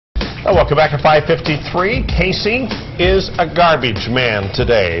Oh, welcome back at 5:53. Casey is a garbage man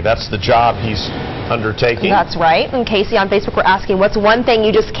today. That's the job he's undertaking. That's right. And Casey on Facebook, we're asking, what's one thing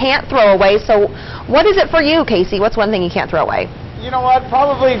you just can't throw away? So what is it for you, Casey? What's one thing you can't throw away? You know what?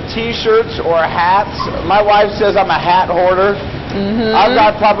 Probably T-shirts or hats. My wife says I'm a hat hoarder. I've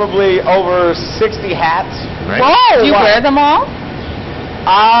got probably over 60 hats. Right. Whoa! Do you wear them all?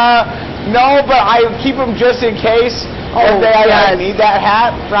 No, but I keep them just in case. One day I need that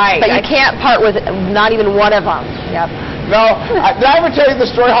hat. Right. But you can't part with not even one of them. Yep. No. Did I ever tell you the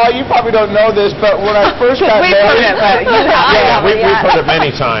story, Holly? You probably don't know this, but when I first got married... We've heard it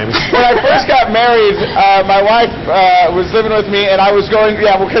many times. When I first got married, my wife was living with me, and I was going...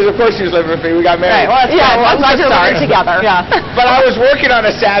 Yeah, because of course she was living with me. We got married. Right. Well, I'm glad you're living together. Yeah. But I was working on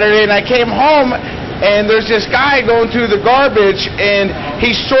a Saturday, and I came home, and there's this guy going through the garbage, and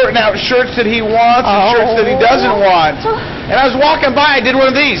he's sorting out shirts that he wants and shirts that he doesn't want. And I was walking by, I did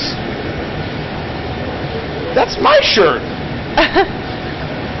one of these. That's my shirt.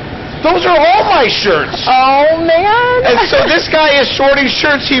 Those are all my shirts. Oh, man. And so this guy is sorting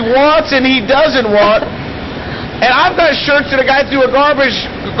shirts he wants and he doesn't want. And I've got shirts that a guy going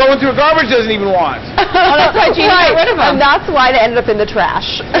through a garbage doesn't even want. That's why Gina got rid of them. And that's why they ended up in the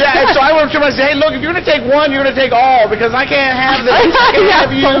trash. Yeah, and so I went up to him and I said, hey, look, if you're going to take one, you're going to take all, because I can't have this. I can't have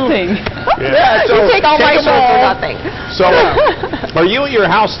you. Yeah, so you take all my shirts for nothing. So, are you at your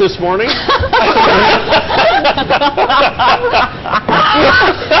house this morning?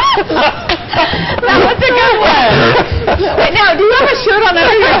 That was a good one. Wait, now, do you have a shirt on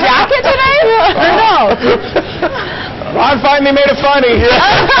under your jacket today? Or no? Ron finally made it funny.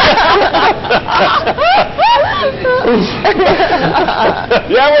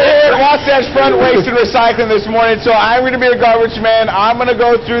 Yeah, we're here at Wasatch Front Waste and Recycling this morning, so I'm going to be a garbage man. I'm going to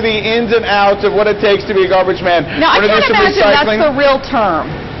go through the ins and outs of what it takes to be a garbage man. Now, I can't imagine that's the real term.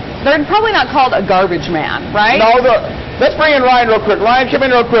 They're probably not called a garbage man, right? No, let's bring in Ryan real quick. Ryan, come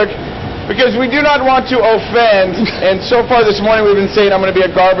in real quick. Because we do not want to offend, and so far this morning we've been saying I'm going to be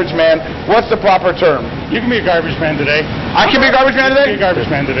a garbage man. What's the proper term? You can be a garbage man today. I can be a garbage man today? You can be a garbage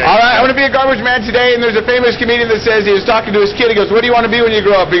man today. All right, I'm going to be a garbage man today, and there's a famous comedian that says he was talking to his kid. He goes, what do you want to be when you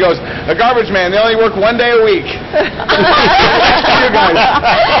grow up? He goes, a garbage man. They only work one day a week. You guys.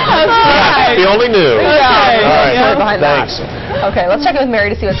 He only knew. Yeah. All right. Thanks. Okay, let's check in with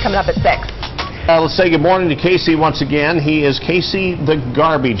Mary to see what's coming up at 6. Let's say good morning to Casey once again. He is Casey the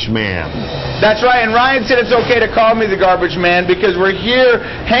Garbage Man. That's right, and Ryan said it's okay to call me the garbage man because we're here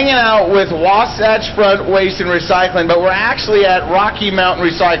hanging out with Wasatch Front Waste and Recycling, but we're actually at Rocky Mountain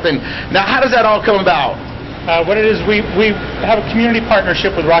Recycling. Now, how does that all come about? What it is, we have a community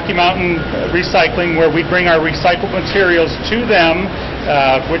partnership with Rocky Mountain Recycling where we bring our recycled materials to them,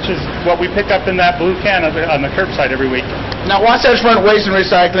 which is what we pick up in that blue can on the curbside every week. Now, Wasatch Front Waste and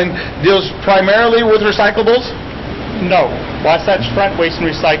Recycling deals primarily with recyclables? No. Wasatch Front Waste and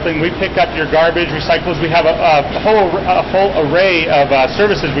Recycling, we pick up your garbage, recyclables. We have a whole array of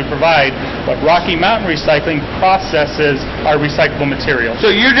services we provide, but Rocky Mountain Recycling processes our recyclable materials.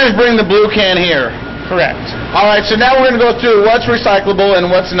 So you just bring the blue can here? Correct. All right, so now we're going to go through what's recyclable and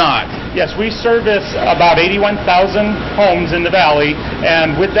what's not. Yes, we service about 81,000 homes in the valley,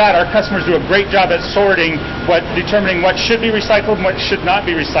 and with that, our customers do a great job at determining what should be recycled and what should not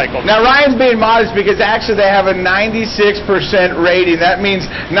be recycled. Now, Ryan's being modest because actually they have a 96% rating. That means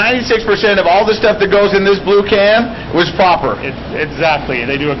 96% of all the stuff that goes in this blue can was proper. Exactly.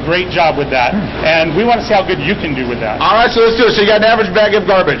 They do a great job with that, and we want to see how good you can do with that. All right, so let's do it. So you got an average bag of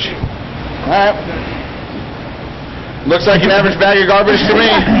garbage. All right. Looks like an average bag of garbage to me.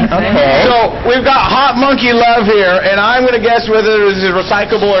 Okay. So we've got hot monkey love here, and I'm going to guess whether it is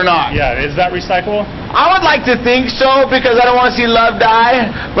recyclable or not. Yeah, is that recyclable? I would like to think so because I don't want to see love die,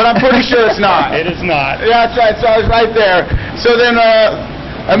 but I'm pretty sure it's not. It is not. Yeah, that's right. So I was right there. So then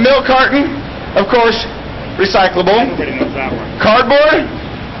a milk carton, of course, recyclable. Everybody knows that one. Cardboard,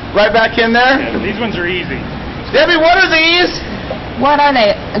 right back in there. Yeah, these ones are easy. Debbie, what are these? What are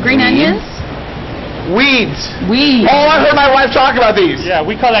they? Green onions? Weeds. Weeds. Oh, I heard my wife talk about these. Yeah,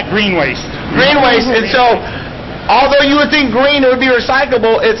 we call that green waste. Green waste. And so, although you would think green it would be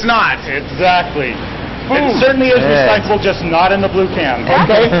recyclable, it's not. Exactly. It certainly is recyclable, just not in the blue can.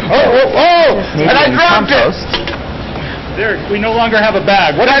 Okay. Oh! And I dropped it. There, we no longer have a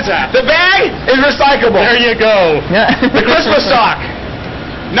bag. What is that? The bag is recyclable. There you go. The Christmas sock.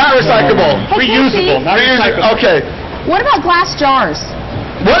 Not recyclable. Reusable, not recyclable. Okay. What about glass jars?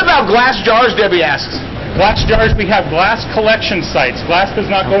 What about glass jars, Debbie asks? Glass jars, we have glass collection sites. Glass does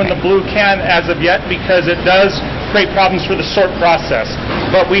not go in the blue can as of yet because it does create problems for the sort process.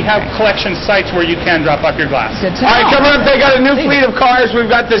 but we have collection sites where you can drop off your glass. Good to All right, know. coming up, they got a new fleet of cars. We've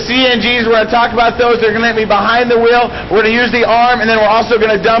got the CNGs. We're going to talk about those. They're going to let me behind the wheel. We're going to use the arm, and then we're also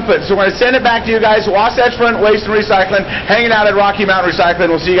going to dump it. So we're going to send it back to you guys. Wasatch Front Waste and Recycling, hanging out at Rocky Mountain Recycling.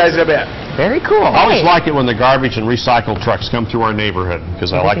 We'll see you guys in a bit. Very cool. I always like it when the garbage and recycle trucks come through our neighborhood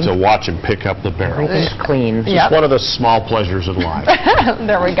because I like to watch them pick up the barrels. Everything's clean. It's one of the small pleasures in life.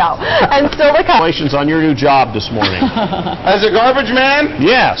 There we go. And still the Congratulations on your new job this morning. As a garbage man,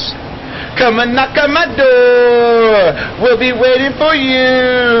 Yes. come and knock on my door. We'll be waiting for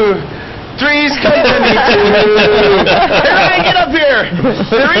you. Three's company too. Everybody get up here.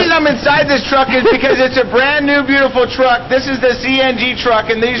 The reason I'm inside this truck is because it's a brand new, beautiful truck. This is the CNG truck,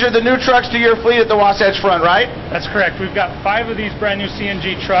 and these are the new trucks to your fleet at the Wasatch Front, right? That's correct. We've got 5 of these brand new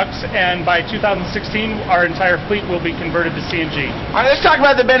CNG trucks, and by 2016, our entire fleet will be converted to CNG. All right, let's talk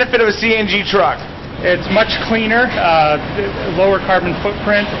about the benefit of a CNG truck. It's much cleaner, lower carbon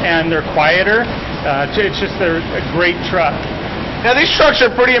footprint, and they're quieter. It's just a great truck. Now, these trucks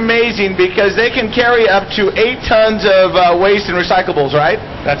are pretty amazing because they can carry up to 8 tons of waste and recyclables, right?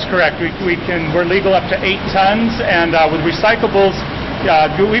 That's correct. We're legal up to 8 tons, and with recyclables,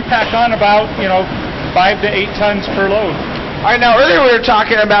 we pack on about 5 to 8 tons per load. All right, now earlier we were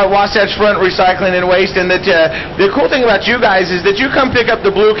talking about Wasatch Front Recycling and Waste, and that the cool thing about you guys is that you come pick up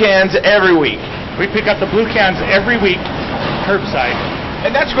the blue cans every week. We pick up the blue cans every week, curbside.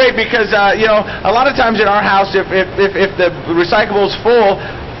 And that's great because, a lot of times in our house, if the recyclable's full,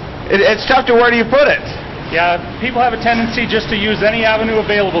 it's tough to where do you put it? Yeah, people have a tendency just to use any avenue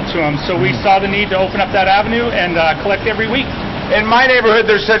available to them, so we saw the need to open up that avenue and collect every week. In my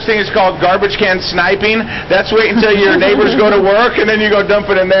neighborhood, there's such thing as called garbage can sniping. That's wait until your neighbors go to work, and then you go dump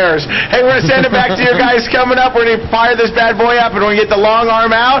it in theirs. Hey, we're going to send it back to you guys coming up. We're going to fire this bad boy up, and we're going to get the long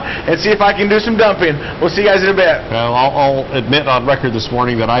arm out and see if I can do some dumping. We'll see you guys in a bit. Well, I'll admit on record this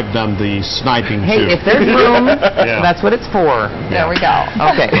morning that I've done the sniping Hey, too. if there's room, that's what it's for. There we go.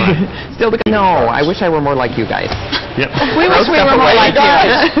 Okay. Still the no. I wish I were more like you guys. Yep. We wish we were more like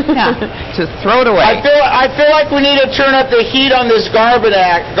you. Yeah. Just throw it away. I feel like we need to turn up the heat on this garbage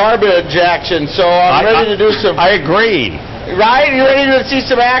action, so I'm ready to do some... I agree. Right? You ready to see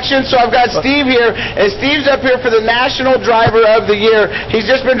some action? So I've got Steve here, and Steve's up here for the National Driver of the Year. He's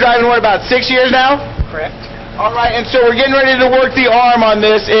just been driving, what, about 6 years now? Correct. All right, and so we're getting ready to work the arm on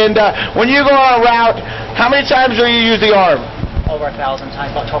this, and when you go on a route, how many times will you use the arm? Over 1,000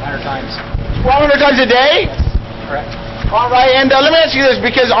 times, about 1,200 times. 1,200 times a day? Correct. All right, and let me ask you this,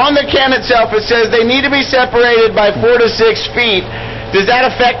 because on the can itself it says they need to be separated by 4 to 6 feet. Does that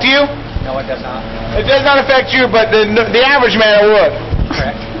affect you? No, it does not. It does not affect you, but the average man it would.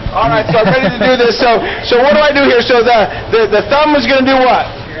 Correct. All right, so I'm ready to do this. So what do I do here? So the thumb is going to do what?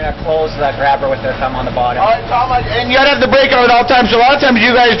 You're going to close the grabber with the thumb on the bottom. All right, Tom, and you got to have the brake on at all times. So a lot of times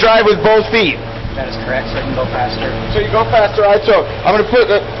you guys drive with both feet. That is correct, so you can go faster. So you go faster, all right? So I'm going to put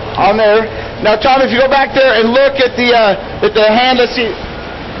it on there. Now, Tom, if you go back there and look at the hand, let's see.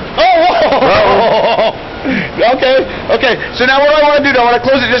 Oh, whoa! Okay. So now what do I want to do? Do I want to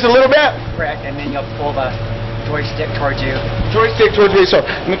close it just a little bit? Correct, and then you'll pull the joystick towards you. Joystick towards me. So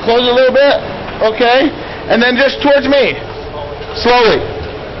I'm going to close it a little bit. Okay. And then just towards me. Slowly.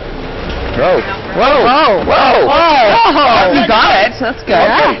 Whoa. You got it. That's good.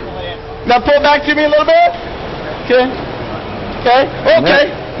 Okay. Now pull back to me a little bit. Okay.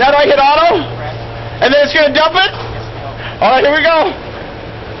 Now do I hit auto? And then it's going to dump it? All right, here we go.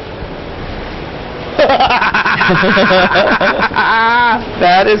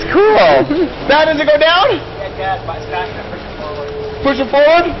 That is cool. Now does it go down? Yeah, but it's fast enough, push it forward. Push it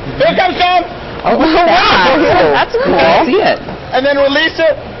forward. Here it comes, Tom. Oh, wow. That's cool. I see it. And then release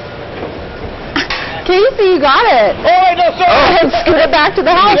it. Casey, you got it. Oh, wait, no, sorry. And scoot it back to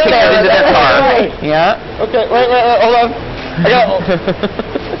the house Yeah, there. Into that car. Right. Yeah. Okay, wait, hold on. I got.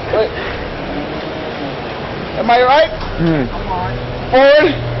 Wait. Am I right?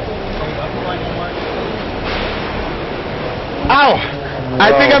 Forward. Ow!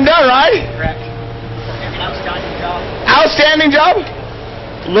 I think I'm done, right? Correct. Outstanding job. Outstanding job.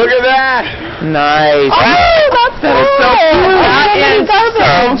 Look at that. Nice. Oh, that's so cute. That is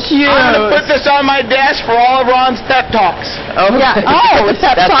so cute. I'm gonna put this on my desk for all of Ron's pep talks. Oh, Yeah. Oh, it's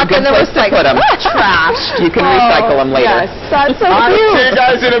that That's a talk good in the place to put 'em. trash. You can recycle them later. Yes, that's so I'll see you cute.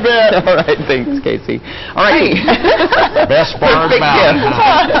 guys in a bit. All right, thanks, Casey. All right. Best part Big about it.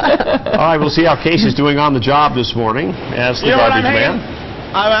 gift. All right, we'll see how Casey's doing on the job this morning as the You know what garbage I'm man.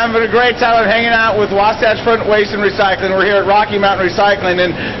 I'm having a great time. I'm hanging out with Wasatch Front Waste and Recycling. We're here at Rocky Mountain Recycling,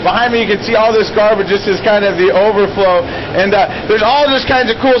 and behind me you can see all this garbage. This is kind of the overflow, and there's all this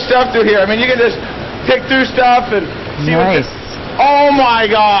kinds of cool stuff through here. I mean, you can just pick through stuff and see Nice. Oh my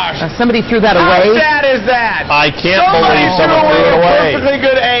gosh. Somebody threw that How away. sad is that? I can't Somebody believe someone threw threw it a away. perfectly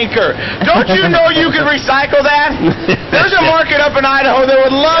good anchor. Don't you know you can recycle that? There's a market up in Idaho that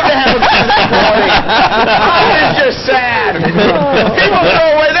would love to have a piece of that quality. Oh, it's just sad. People throw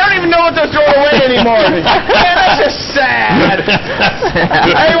away. They don't even know what they're throwing away anymore. Man, that's just sad.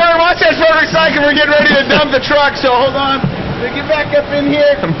 Hey, we're in Washington for recycling. We're getting ready to dump the truck, so hold on. Get back up in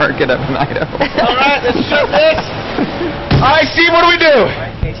here. Mark it up in Idaho. All right, let's shut this. All right, Steve, what do we do? All right,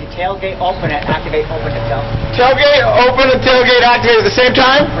 Casey, tailgate, open it, activate, open it, dump. Tailgate, open and tailgate activate at the same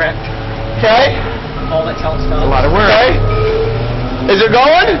time? Correct. Okay. Hold it till it stops. A lot of work. Okay. Is it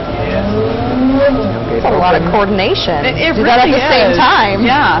going? It's a lot of coordination. It Do that at really the same is. time.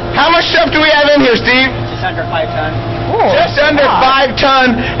 Yeah. How much stuff do we have in here, Steve? Just under 5 tons. Just under 5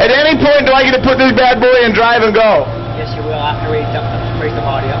 ton. At any point, do I get to put this bad boy in drive and go? Yes, you will after we raise the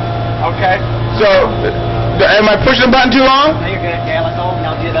body up. Okay. So, am I pushing the button too long? Now you're good. Okay, let go.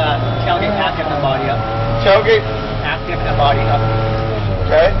 Now do the tailgate, active the body up. Tailgate. Active the body up.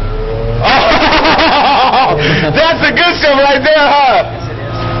 Okay. Oh, that's the good stuff right there, huh? Yes, it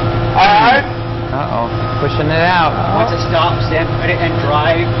is. All right. Uh-oh. Pushing it out. Once it stops, then put it in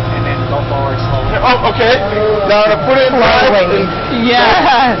drive and then go forward slowly. Oh, okay. Now to put it in drive. Slowly.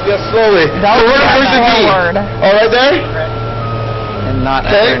 Yes. Yes, slowly. That So was where's the key? forward. Oh, right there? Correct. And not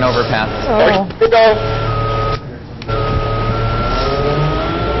Okay. under an overpass. Okay, here we go.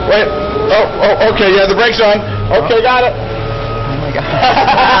 Wait. Oh, okay. Yeah, the brake's on. Okay, got it. Oh my God.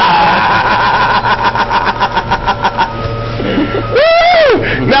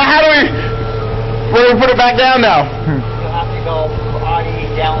 Woo! Now, how do we... Where do we put it back down now? You'll have to go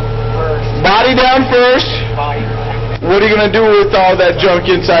body down first. Body down first. Body. What are you going to do with all that junk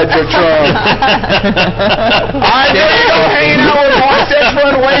inside your trunk? All right, there you go, hanging out with Wasatch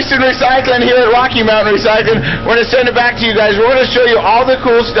Front Waste and Recycling here at Rocky Mountain Recycling. We're going to send it back to you guys. We're going to show you all the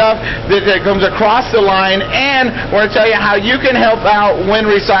cool stuff that comes across the line, and we're going to tell you how you can help out when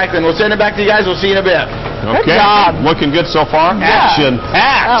recycling. We'll send it back to you guys. We'll see you in a bit. Okay. job. Looking good so far. Yeah. Action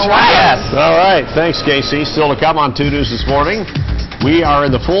packed. Oh, wow. Yes. All right. Thanks, Casey. Still to come on 2 News this morning. We are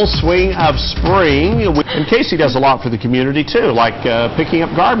in the full swing of spring, and Casey does a lot for the community too, like picking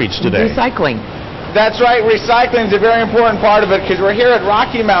up garbage today. Recycling. That's right, recycling is a very important part of it because we're here at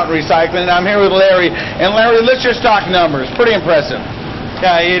Rocky Mountain Recycling, and I'm here with Larry. And Larry, let's just talk numbers. Pretty impressive.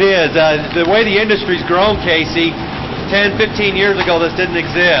 Yeah, it is. The way the industry's grown, Casey, 10, 15 years ago this didn't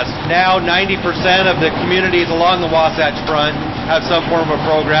exist. Now 90% of the communities along the Wasatch Front have some form of a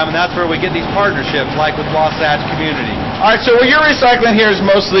program, and that's where we get these partnerships, like with Wasatch Community. All right, so what you're recycling here is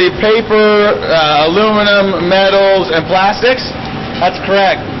mostly paper, aluminum, metals, and plastics? That's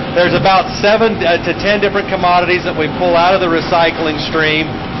correct. There's about 7 to 10 different commodities that we pull out of the recycling stream,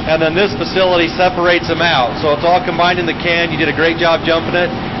 and then this facility separates them out. So it's all combined in the can. You did a great job jumping it.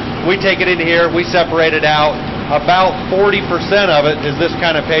 We take it in here, we separate it out. About 40% of it is this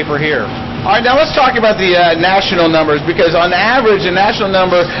kind of paper here. All right, now let's talk about the national numbers, because on average, the national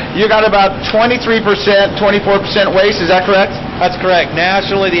number, you got about 23%, 24% waste. Is that correct? That's correct.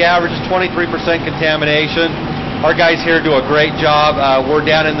 Nationally, the average is 23% contamination. Our guys here do a great job. We're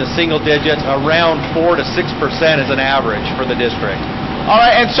down in the single digits. Around 4 to 6% is an average for the district. All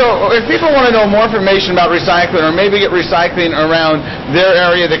right, and so if people want to know more information about recycling, or maybe get recycling around their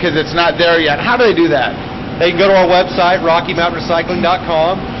area because it's not there yet, how do they do that? They can go to our website,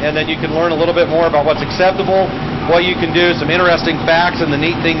 RockyMountainRecycling.com, and then you can learn a little bit more about what's acceptable, what you can do, some interesting facts, and the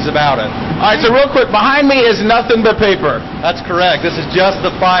neat things about it. All right, so real quick, behind me is nothing but paper. That's correct. This is just the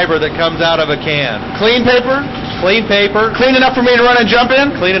fiber that comes out of a can. Clean paper? Clean paper. Clean enough for me to run and jump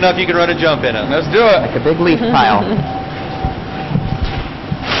in? Clean enough you can run and jump in it. Let's do it. Like a big leaf pile.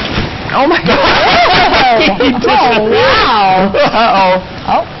 Oh my God! Oh, wow. Uh-oh.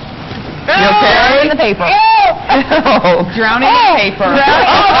 Oh. You okay? In the paper. Oh. Drowning in the paper.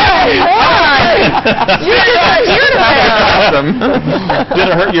 Awesome. Did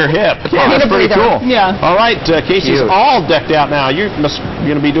it hurt your hip? Oh, that's pretty cool. Yeah. All right, Casey's Cute. all decked out now. You're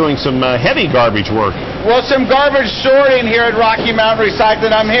going to be doing some heavy garbage work. Well, some garbage sorting here at Rocky Mountain Recycling.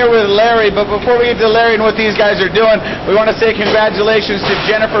 I'm here with Larry, but before we get to Larry and what these guys are doing, we want to say congratulations to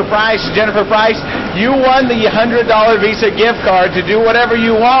Jennifer Price. Jennifer Price, you won the $100 Visa gift card to do whatever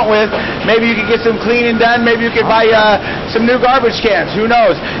you want with. Maybe you could get some cleaning done. Maybe you could buy some new garbage cans. Who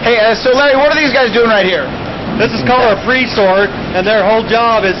knows? Hey, so Larry, what are these guys doing right here? This is called a pre-sort, and their whole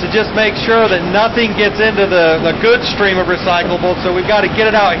job is to just make sure that nothing gets into the good stream of recyclables, so we've got to get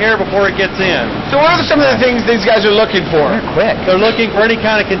it out here before it gets in. So what are some of the things these guys are looking for? Quick. They're looking for any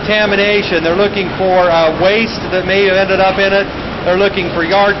kind of contamination. They're looking for waste that may have ended up in it. They're looking for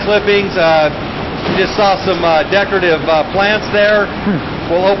yard clippings, You just saw some decorative plants there.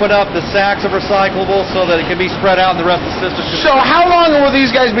 We'll open up the sacks of recyclables so that it can be spread out in the rest of the system. So how long will these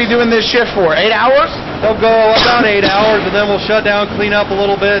guys be doing this shift for? 8 hours? They'll go about 8 hours, and then we'll shut down, clean up a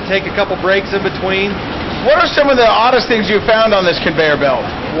little bit, take a couple breaks in between. What are some of the oddest things you found on this conveyor belt?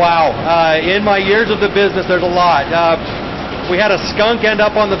 Wow. In my years of the business, there's a lot. We had a skunk end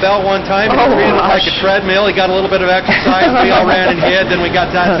up on the belt one time. He was treated like a treadmill. He got a little bit of exercise. We all ran and hid. Then we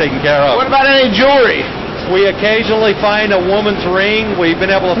got that taken care of. What about any jewelry? We occasionally find a woman's ring. We've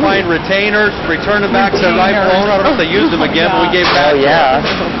been able to find retainers, return them back to their rightful owner. I don't know if they used them again, but we gave back. Oh, yeah.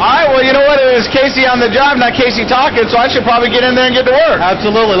 All right, well, you know what? It was Casey on the job, not Casey talking, so I should probably get in there and get to work.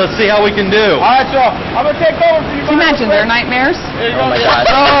 Absolutely. Let's see how we can do. All right, so I'm going to take over for you. Can you imagine their nightmares? Oh, my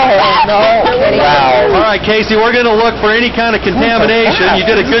God. No. Wow. All right, Casey, we're going to look for any kind of contamination. You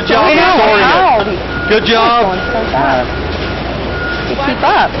did a good job of storing it. Good job. Keep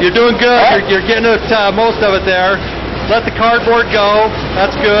up. You're doing good. You're getting most of it there. Let the cardboard go.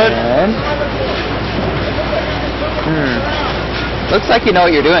 That's good. Looks like you know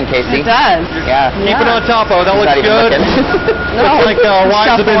what you're doing, Casey. It does. Yeah. Keep it on top of it. That looks good. No. Looks like our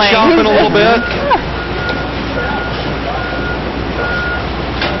wives have been shopping a little bit.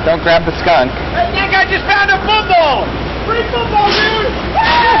 Don't grab the skunk. Hey, Nick, I just found a football. Free football, dude.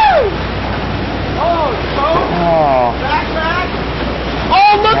 Woo! Oh, backpack.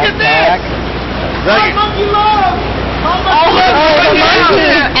 Oh, look at this. My monkey love.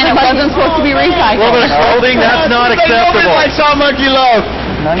 And it wasn't supposed to be recycled. A little bit of clothing, that's not acceptable. I saw monkey love.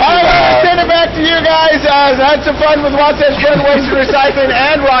 All right, we're going to send it back to you guys. Had some fun with Watson's Front Waste and Recycling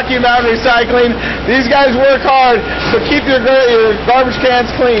and Rocky Mountain Recycling. These guys work hard, so keep your garbage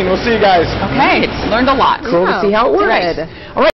cans clean. We'll see you guys. Okay, learned a lot. Cool to see how it works. All right.